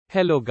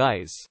Hello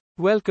guys.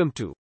 Welcome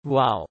to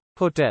Wow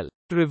Hotel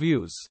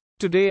Reviews.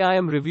 Today I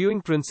am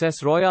reviewing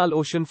Princess Royale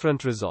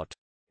Oceanfront Resort.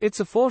 It's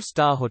a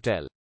 4-star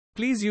hotel.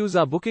 Please use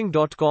our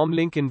booking.com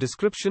link in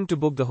description to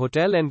book the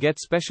hotel and get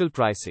special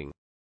pricing.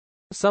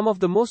 Some of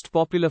the most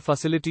popular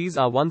facilities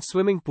are one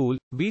swimming pool,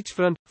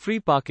 beachfront, free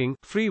parking,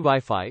 free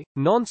Wi-Fi,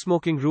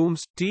 non-smoking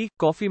rooms, tea,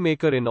 coffee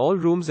maker in all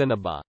rooms and a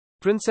bar.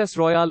 Princess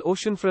Royale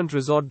Oceanfront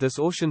Resort. This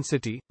Ocean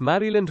City,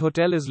 Maryland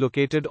hotel is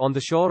located on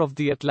the shore of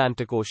the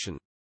Atlantic Ocean.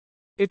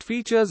 It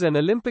features an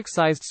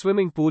Olympic-sized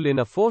swimming pool in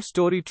a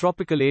 4-story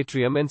tropical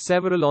atrium and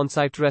several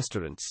on-site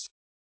restaurants.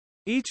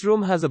 Each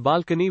room has a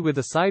balcony with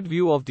a side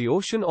view of the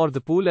ocean or the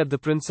pool at the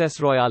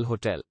Princess Royale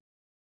Hotel.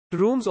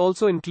 Rooms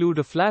also include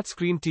a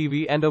flat-screen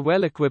TV and a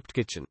well-equipped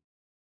kitchen.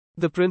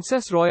 The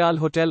Princess Royale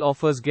Hotel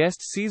offers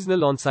guests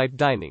seasonal on-site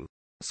dining,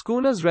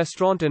 Schooner's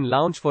restaurant and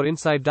lounge for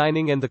inside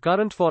dining and the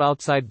Current for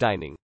outside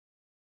dining.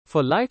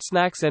 For light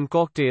snacks and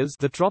cocktails,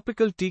 the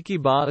Tropical Tiki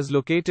bar is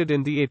located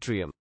in the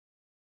atrium.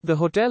 The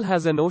hotel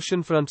has an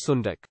oceanfront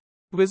sundeck.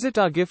 Visit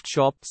our gift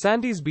shop,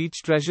 Sandy's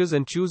Beach Treasures,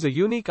 and choose a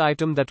unique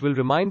item that will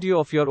remind you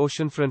of your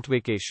oceanfront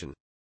vacation.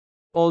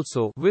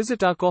 Also,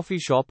 visit our coffee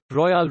shop,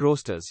 Royale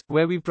Roasters,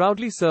 where we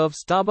proudly serve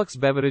Starbucks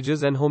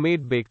beverages and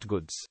homemade baked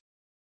goods.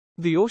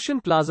 The Ocean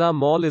Plaza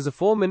Mall is a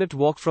 4-minute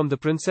walk from the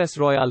Princess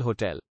Royale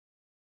Hotel.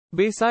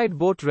 Bayside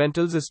Boat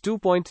Rentals is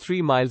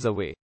 2.3 miles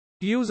away.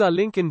 Use our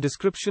link in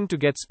description to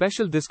get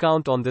special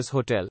discount on this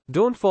hotel.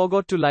 Don't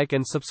forget to like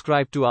and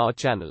subscribe to our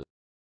channel.